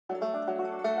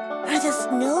Are the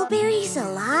snowberries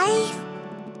alive?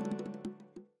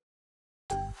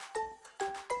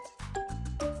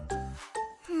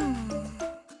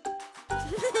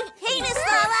 Hey, Miss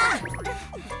Lala!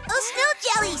 Those snow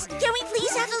jellies! Can we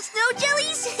please have those snow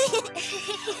jellies?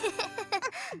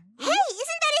 Hey,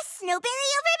 isn't that a snowberry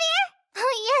over there?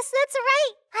 Oh, yes, that's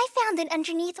right. I found it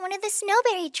underneath one of the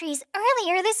snowberry trees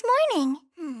earlier this morning.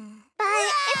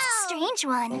 But it's a strange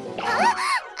one.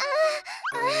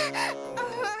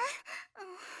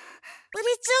 But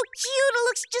it's so cute. It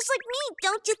looks just like me,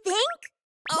 don't you think?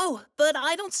 Oh, but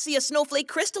I don't see a snowflake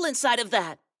crystal inside of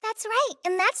that. That's right,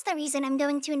 and that's the reason I'm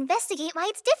going to investigate why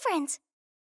it's different.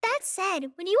 That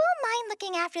said, would you all mind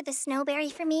looking after the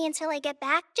snowberry for me until I get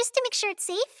back, just to make sure it's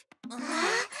safe?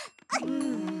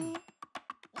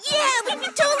 Yeah, we'd be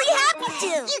totally happy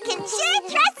to. You can sure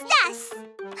trust us.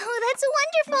 Oh, that's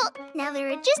wonderful. Now, there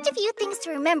are just a few things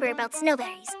to remember about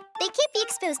snowberries. They can't be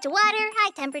exposed to water,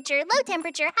 high temperature, low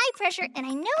temperature, high pressure, and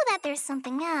I know that there's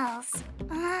something else.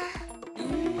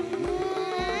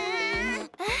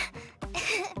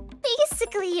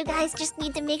 Basically, you guys just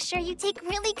need to make sure you take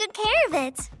really good care of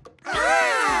it.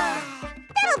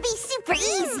 That'll be super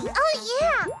easy. Oh,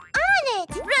 yeah. On it.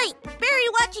 Right, berry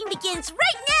watching begins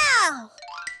right now.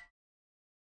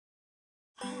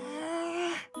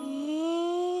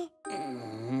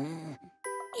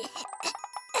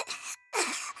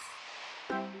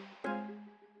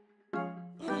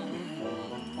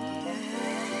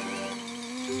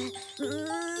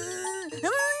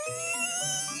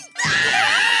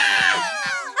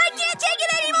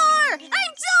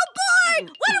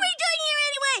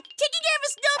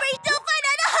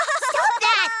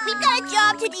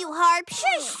 To do, Harp.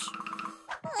 Shush.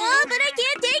 Oh, but I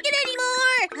can't take it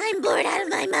anymore. I'm bored out of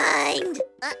my mind.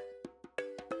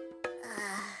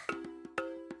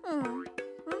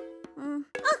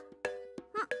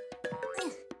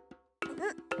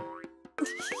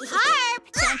 Harp,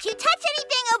 don't you touch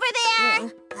anything over there.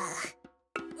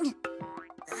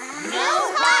 No,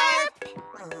 Harp.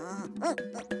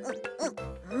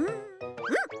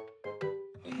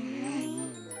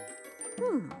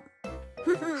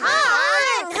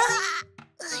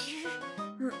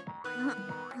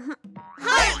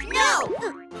 Harp, no!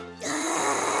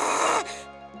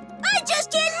 I just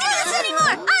can't do this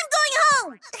anymore! I'm going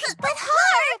home! But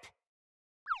Harp!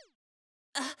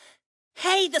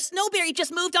 Hey, the snowberry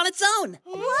just moved on its own.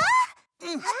 What?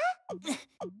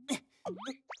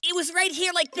 It was right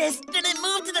here like this, then it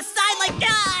moved to the side like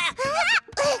that.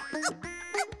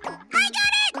 I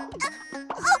got it!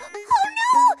 Oh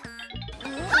no!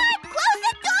 Harp, close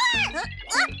the door!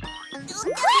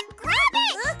 Quick, grab it!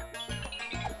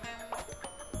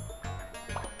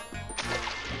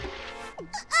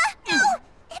 No!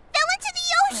 It fell into the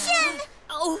ocean!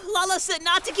 Oh, Lala said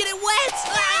not to get it wet.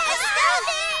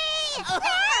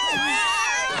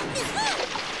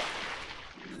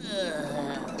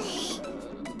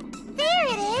 There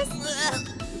it is!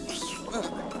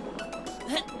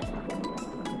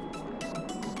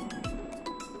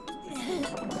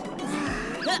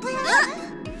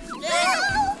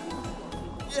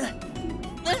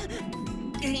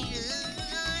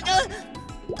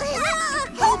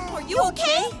 Hope, are you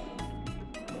okay?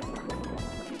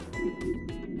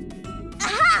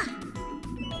 Aha!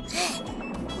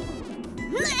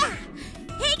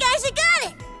 Hey guys, I got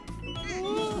it!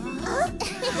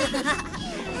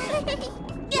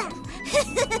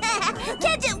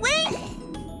 Catch it, Wing!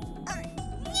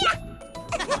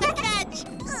 Catch!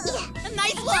 A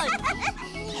nice one!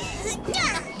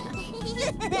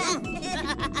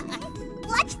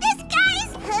 Watch this,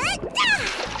 guys!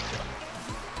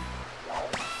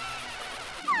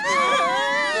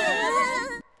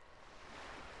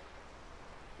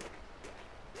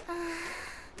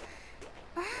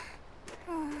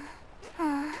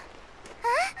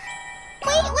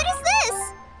 Wait, what is this?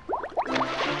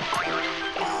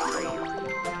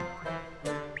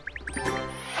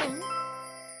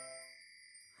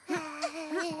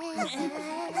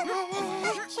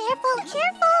 Careful,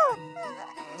 careful!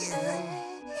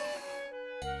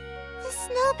 The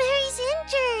snowberry's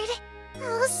injured.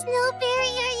 Oh,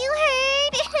 Snowberry, are you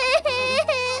hurt?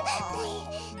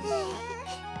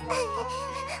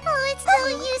 Oh, it's no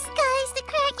use, guys. The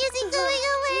crack isn't going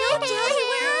away. Snow Jelly,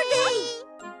 where are they?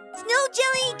 Snow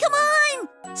Jelly, come on!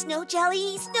 Snow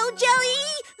Jelly, Snow Jelly!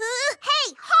 Hey,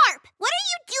 Harp! What are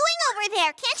you doing over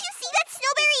there? Can't you see that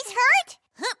Snowberry's hurt?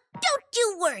 Don't you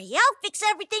worry, I'll fix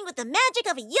everything with the magic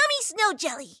of a yummy snow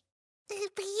jelly. But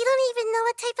you don't even know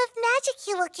what type of magic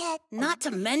you will get. Not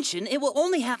to mention, it will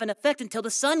only have an effect until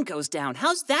the sun goes down.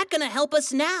 How's that gonna help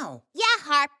us now? Yeah,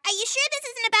 Harp. Are you sure this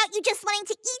isn't about you just wanting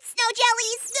to eat snow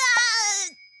jellies?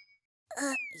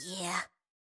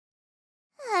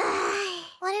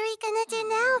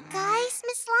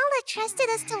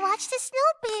 us to watch the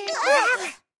snowberry.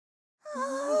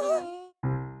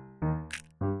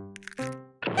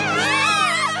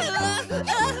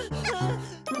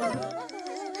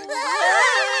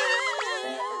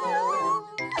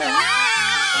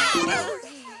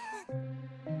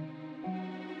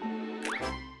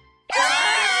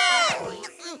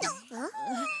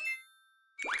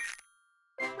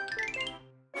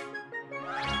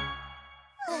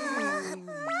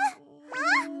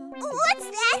 What's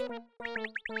that?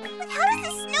 But how does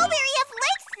the snowberry have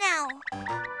legs now?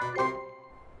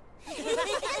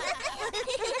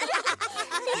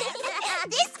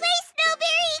 This way,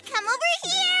 snowberry! Come over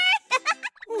here!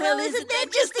 Well, isn't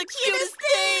that just the cutest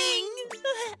thing?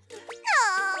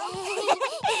 Oh,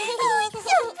 it's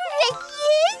so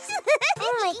precious!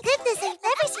 Oh my goodness, I've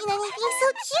never seen anything so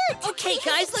cute. Okay,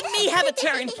 guys, let me have a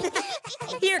turn.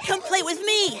 Here, come play with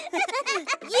me.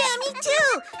 Yeah, me too!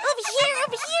 Over here,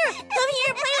 over here! Come here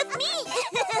and play with me!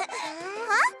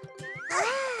 Huh?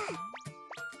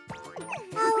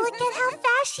 Oh, look at how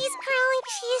fast she's growing.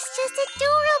 She is just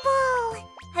adorable.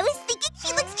 I was thinking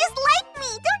she looks just like me!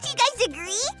 Don't you guys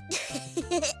agree?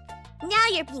 Now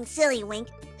you're being silly, Wink.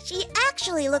 She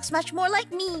actually looks much more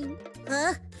like me.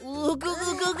 Huh? Ooh, goo,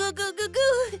 goo, goo, goo, goo, goo,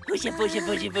 goo. Busha, busha,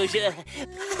 busha, busha.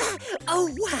 Oh,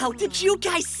 wow, did you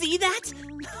guys see that?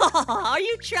 Are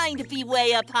you trying to be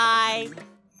way up high?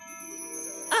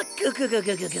 Goo, goo, goo,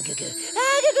 goo, goo, goo, goo, goo. Goo,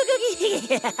 goo, goo,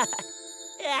 goo.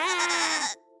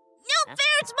 No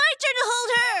fair! It's my turn to hold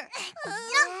her! I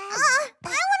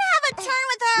want to have a turn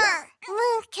with her!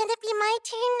 Can it be my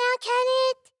turn now, can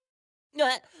it?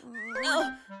 Oh,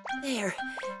 there.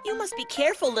 You must be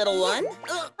careful, little one.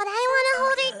 But I want to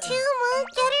hold her too, Moo.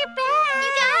 Get her back.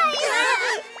 You guys!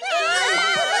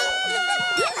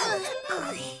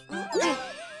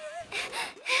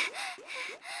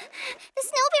 The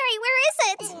snowberry, where is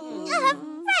it?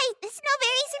 Right! The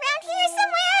snowberry's around here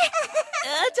somewhere!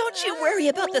 Don't you worry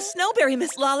about the snowberry,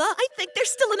 Miss Lala. I think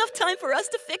there's still enough time for us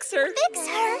to fix her. Fix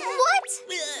her? What?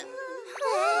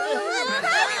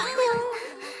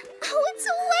 Oh, it's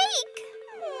awake!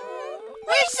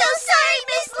 We're so sorry,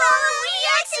 Miss Lala! We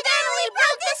accidentally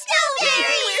broke the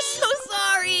snowberry! We're so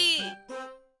sorry!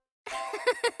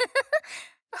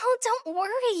 Oh, don't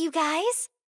worry, you guys.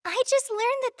 I just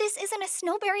learned that this isn't a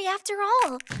snowberry after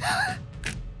all.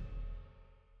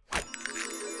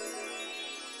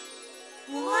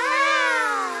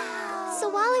 Wow! So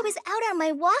while I was out on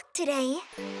my walk today,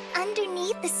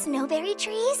 underneath the snowberry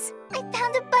trees, I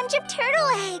found a bunch of turtle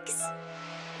eggs.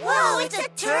 Whoa, it's a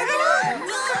turtle?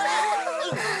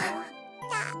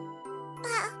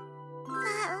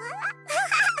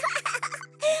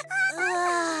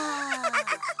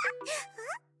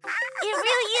 It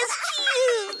really is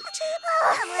cute!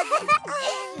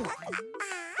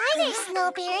 Hi there,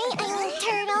 snowberry. I mean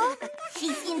turtle. She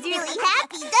seems really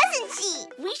happy, doesn't she?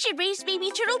 We should raise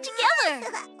baby turtle together.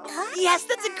 Yes,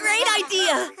 that's a great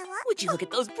idea. Would you look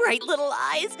at those bright little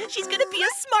eyes? She's gonna be a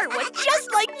smart one,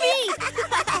 just like me.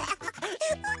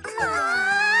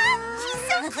 She's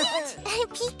so cute.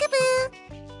 Peekaboo.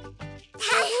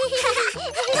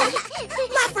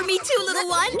 Laugh for me too, little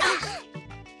one.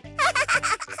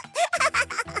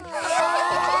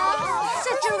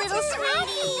 Such a little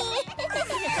sweetie.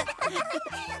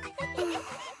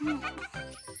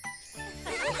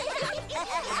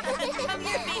 Come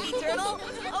here, baby turtle.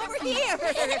 Over here.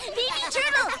 Baby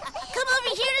turtle, come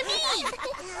over here to me.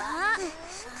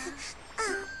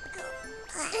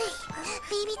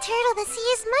 Baby turtle, the sea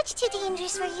is much too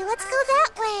dangerous for you. Let's go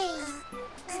that way.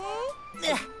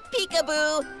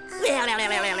 Peekaboo.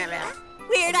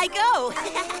 Where'd I go?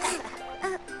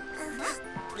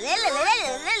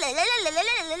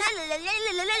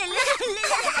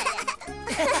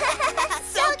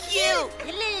 So cute.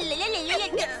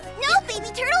 No, baby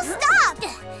turtle, stop!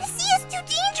 The sea is too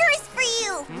dangerous for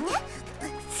you.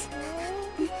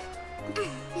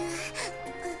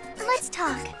 Let's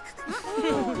talk.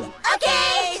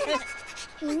 Okay.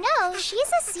 You know,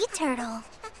 she's a sea turtle.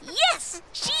 Yes,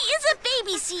 she is a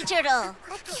baby sea turtle.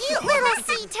 A cute little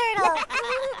sea turtle.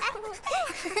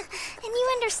 And you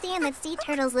understand that sea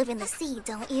turtles live in the sea,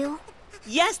 don't you?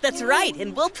 Yes, that's right.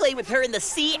 And we'll play with her in the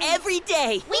sea every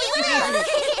day. We will.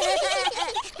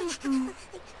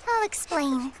 I'll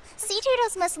explain. Sea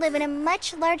turtles must live in a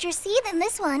much larger sea than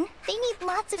this one. They need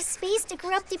lots of space to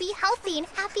grow up to be healthy and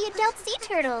happy adult sea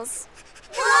turtles.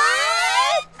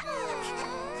 What?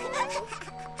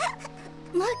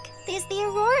 Look, there's the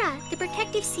Aurora. The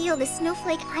protective seal of the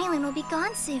Snowflake Island will be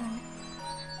gone soon.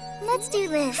 Let's do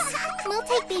this. We'll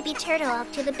take baby turtle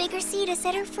up to the bigger sea to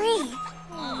set her free.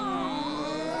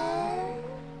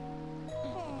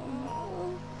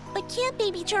 But can't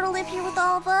Baby Turtle live here with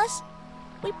all of us?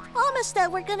 We promised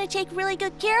that we're gonna take really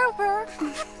good care of her.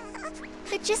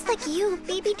 But just like you,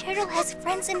 Baby Turtle has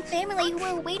friends and family who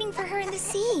are waiting for her in the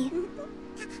sea.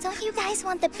 Don't you guys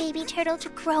want the baby turtle to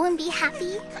grow and be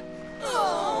happy?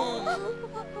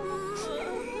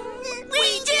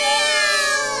 We do!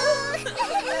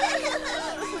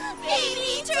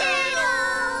 Baby Turtle!